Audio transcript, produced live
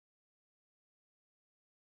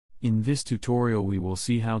In this tutorial we will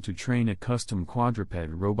see how to train a custom quadruped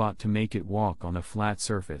robot to make it walk on a flat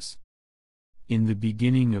surface. In the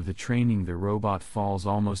beginning of the training the robot falls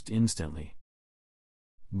almost instantly.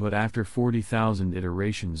 But after 40,000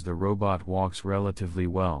 iterations the robot walks relatively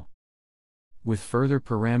well. With further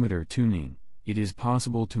parameter tuning, it is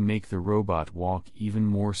possible to make the robot walk even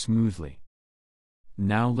more smoothly.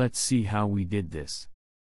 Now let's see how we did this.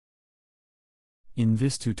 In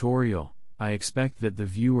this tutorial, I expect that the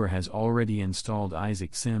viewer has already installed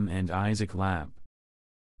IsaacSim and IsaacLab.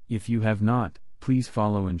 If you have not, please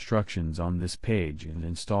follow instructions on this page and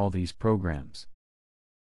install these programs.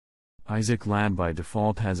 IsaacLab by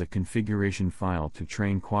default has a configuration file to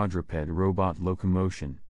train quadruped robot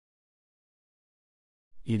locomotion.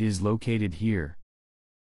 It is located here.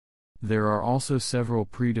 There are also several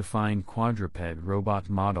predefined quadruped robot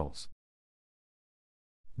models.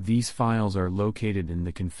 These files are located in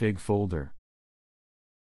the config folder.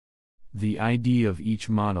 The ID of each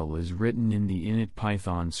model is written in the init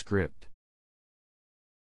Python script.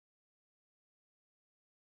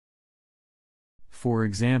 For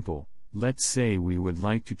example, let's say we would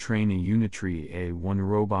like to train a Unitree A1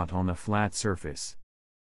 robot on a flat surface.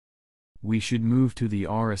 We should move to the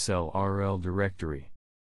skrl directory.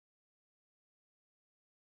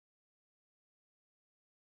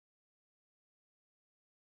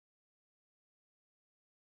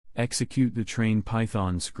 Execute the train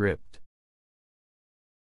Python script.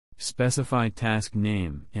 Specify task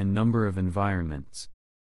name and number of environments.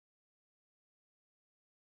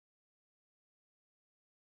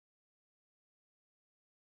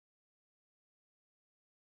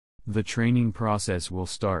 The training process will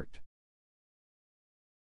start.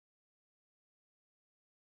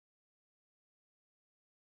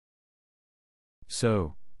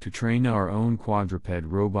 So, to train our own quadruped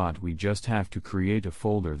robot we just have to create a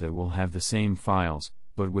folder that will have the same files,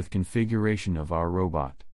 but with configuration of our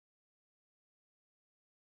robot.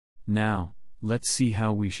 Now, let's see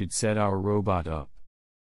how we should set our robot up.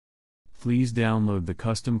 Please download the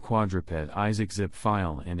custom quadruped IsaacZip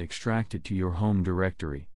file and extract it to your home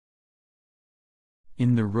directory.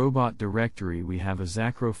 In the robot directory we have a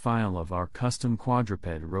skrl file of our custom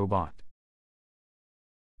quadruped robot.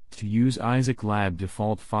 To use IsaacLab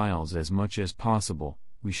default files as much as possible,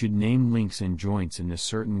 we should name links and joints in a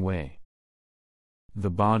certain way. The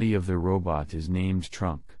body of the robot is named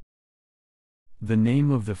trunk. The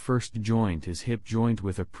name of the first joint is hip joint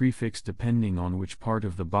with a prefix depending on which part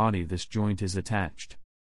of the body this joint is attached.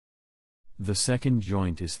 The second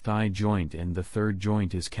joint is thigh joint and the third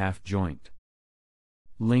joint is calf joint.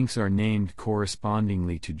 Links are named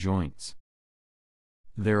correspondingly to joints.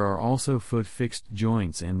 There are also foot-fixed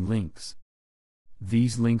joints and links.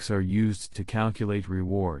 These links are used to calculate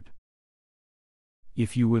reward.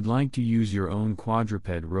 If you would like to use your own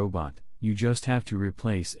quadruped robot, you just have to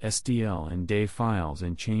replace STL and DE files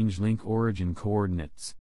and change link origin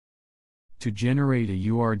coordinates. To generate a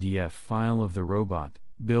URDF file of the robot,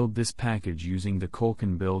 build this package using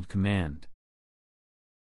the build command.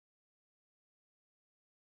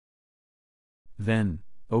 Then,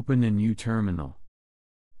 open a new terminal.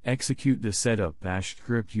 Execute the setup bash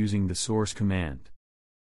script using the source command.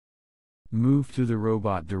 Move to the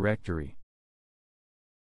robot directory.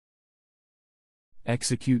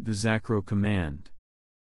 Execute the skrl command.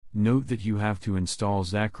 Note that you have to install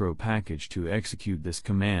skrl package to execute this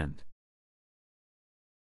command.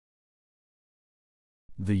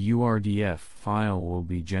 The URDF file will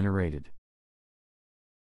be generated.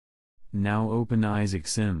 Now open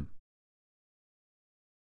IsaacSim.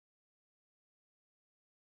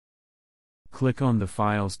 Click on the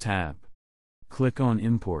Files tab. Click on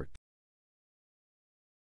Import.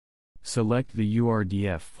 Select the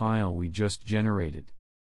URDF file we just generated.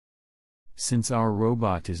 Since our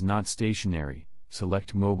robot is not stationary,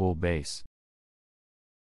 select Mobile Base.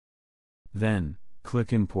 Then,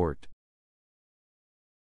 click Import.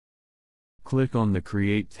 Click on the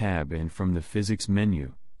Create tab and from the Physics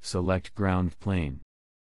menu, select Ground Plane.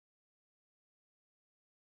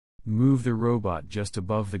 Move the robot just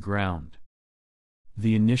above the ground.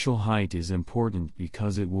 The initial height is important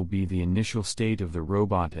because it will be the initial state of the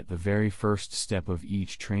robot at the very first step of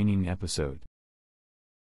each training episode.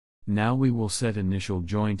 Now we will set initial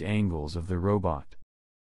joint angles of the robot.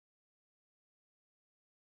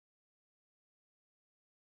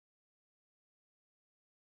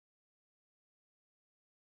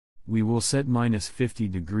 We will set -50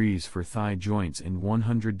 degrees for thigh joints and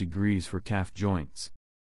 100 degrees for calf joints.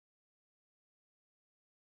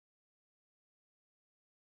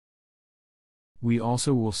 We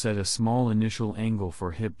also will set a small initial angle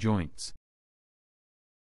for hip joints.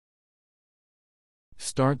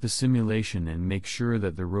 Start the simulation and make sure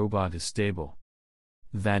that the robot is stable.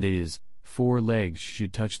 That is, 4 legs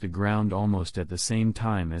should touch the ground almost at the same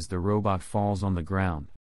time as the robot falls on the ground.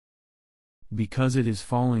 Because it is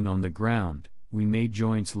falling on the ground, we made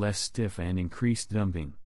joints less stiff and increased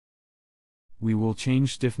damping. We will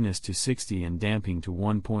change stiffness to 60 and damping to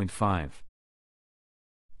 1.5.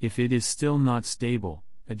 If it is still not stable,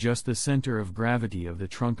 adjust the center of gravity of the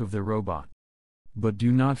trunk of the robot. But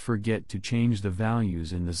do not forget to change the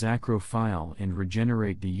values in the skrl file and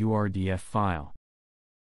regenerate the URDF file.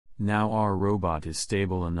 Now our robot is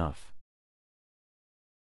stable enough.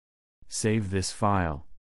 Save this file.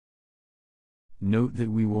 Note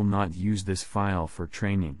that we will not use this file for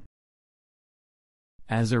training.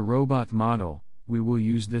 As a robot model, we will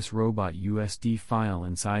use this robot USD file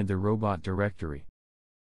inside the robot directory.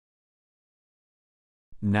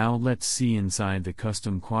 Now let's see inside the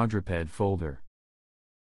custom quadruped folder.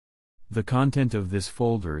 The content of this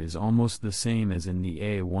folder is almost the same as in the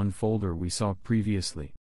A1 folder we saw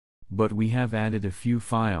previously. But we have added a few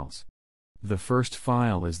files. The first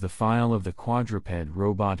file is the file of the quadruped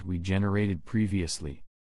robot we generated previously.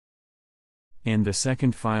 And the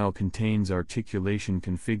second file contains articulation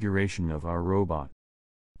configuration of our robot.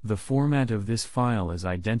 The format of this file is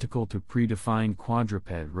identical to predefined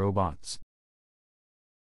quadruped robots.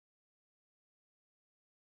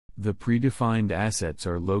 The predefined assets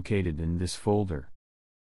are located in this folder.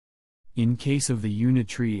 In case of the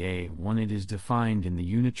Unitree A1, it is defined in the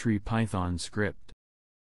Unitree Python script.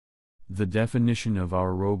 The definition of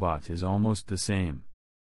our robot is almost the same.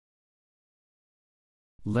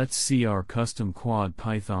 Let's see our custom quad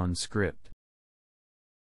Python script.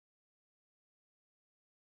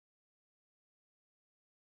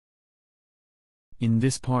 In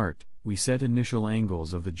this part, we set initial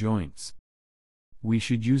angles of the joints. We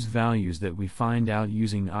should use values that we find out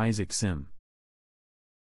using IsaacSim.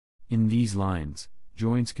 In these lines,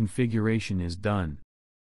 joints configuration is done.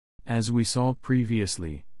 As we saw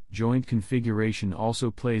previously, joint configuration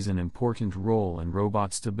also plays an important role in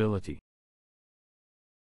robot stability.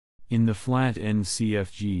 In the flat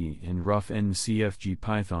NCFG and rough NCFG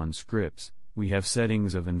Python scripts, we have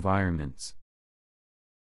settings of environments.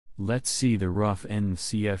 Let's see the rough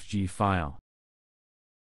NCFG file.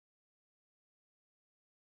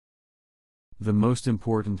 The most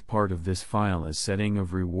important part of this file is setting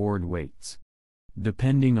of reward weights.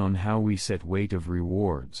 Depending on how we set weight of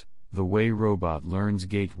rewards, the way robot learns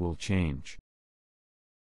gait will change.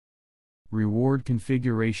 Reward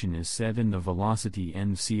configuration is set in the velocity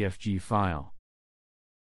NCFG file.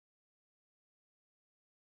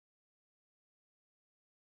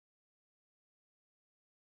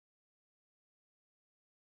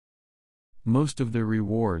 Most of the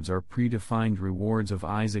rewards are predefined rewards of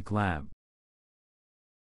IsaacLab.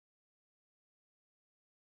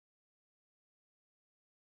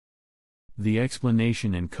 The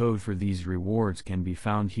explanation and code for these rewards can be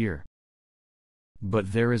found here.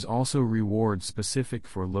 But there is also reward specific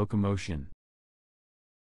for locomotion.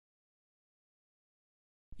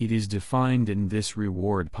 It is defined in this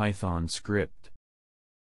reward Python script.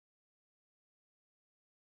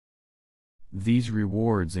 These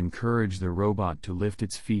rewards encourage the robot to lift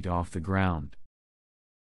its feet off the ground.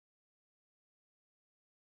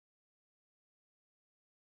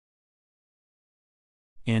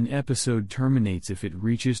 An episode terminates if it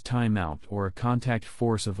reaches timeout or a contact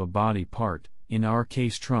force of a body part, in our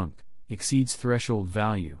case trunk, exceeds threshold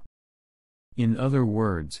value. In other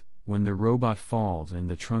words, when the robot falls and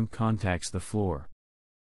the trunk contacts the floor.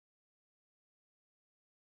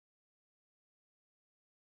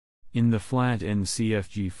 In the flat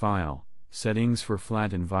NCFG file, settings for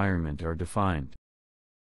flat environment are defined.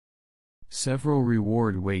 Several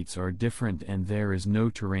reward weights are different and there is no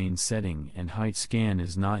terrain setting and height scan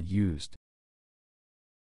is not used.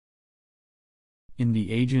 In the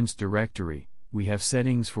agents directory, we have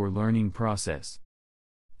settings for learning process.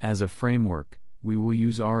 As a framework, we will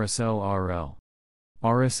use RSL-RL.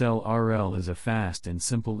 RSL-RL is a fast and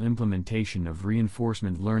simple implementation of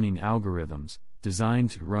reinforcement learning algorithms,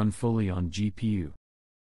 designed to run fully on GPU.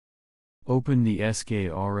 Open the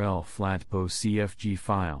skrl flatpo.cfg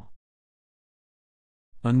file.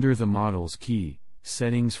 Under the Models key,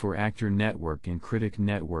 settings for actor network and critic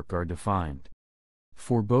network are defined.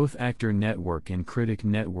 For both actor network and critic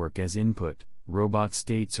network as input, robot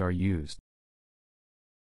states are used.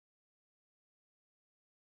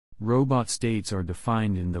 Robot states are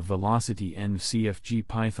defined in the velocity NCFG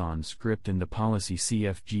Python script in the policy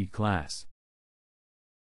CFG class.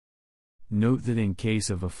 Note that in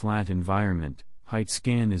case of a flat environment, height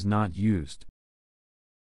scan is not used.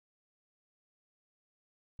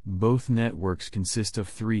 Both networks consist of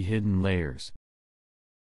 3 hidden layers.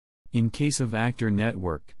 In case of actor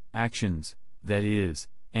network, actions, that is,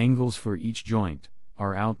 angles for each joint,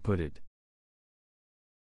 are outputted.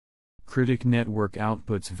 Critic network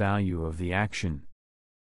outputs value of the action.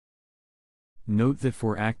 Note that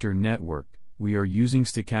for actor network, we are using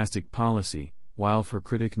stochastic policy, while for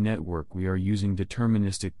critic network we are using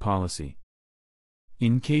deterministic policy.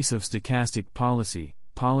 In case of stochastic policy,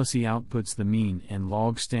 policy outputs the mean and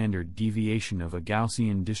log standard deviation of a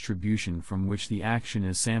Gaussian distribution from which the action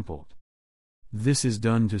is sampled. This is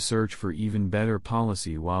done to search for even better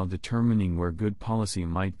policy while determining where good policy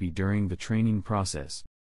might be during the training process.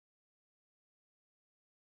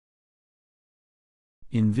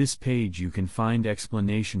 In this page you can find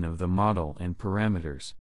explanation of the model and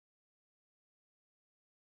parameters.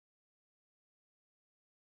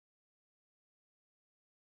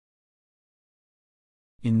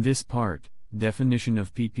 In this part, definition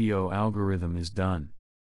of PPO algorithm is done.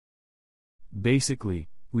 Basically,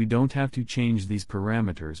 we don't have to change these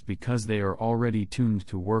parameters because they are already tuned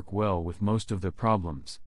to work well with most of the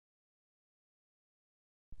problems.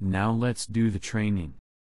 Now let's do the training.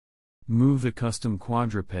 Move the custom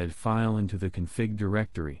quadruped file into the config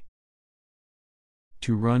directory.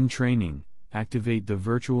 To run training, activate the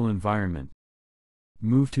virtual environment.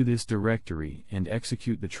 Move to this directory and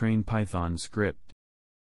execute the train Python script.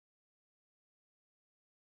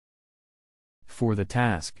 For the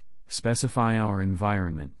task, specify our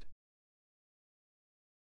environment.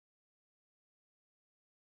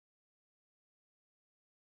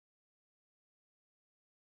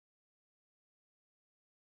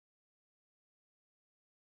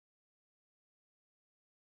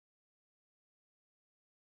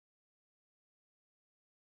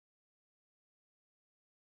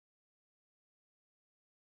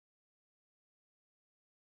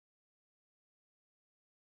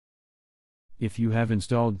 If you have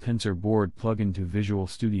installed TensorBoard plugin to Visual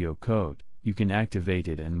Studio Code, you can activate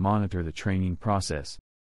it and monitor the training process.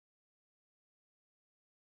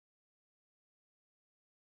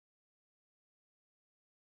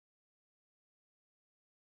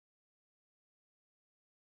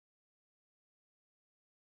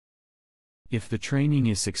 If the training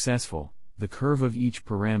is successful, the curve of each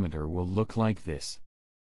parameter will look like this.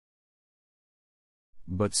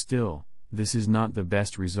 But still, this is not the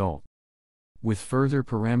best result. With further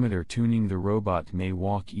parameter tuning, the robot may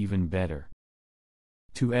walk even better.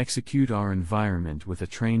 To execute our environment with a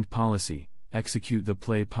trained policy, execute the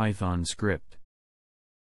play Python script.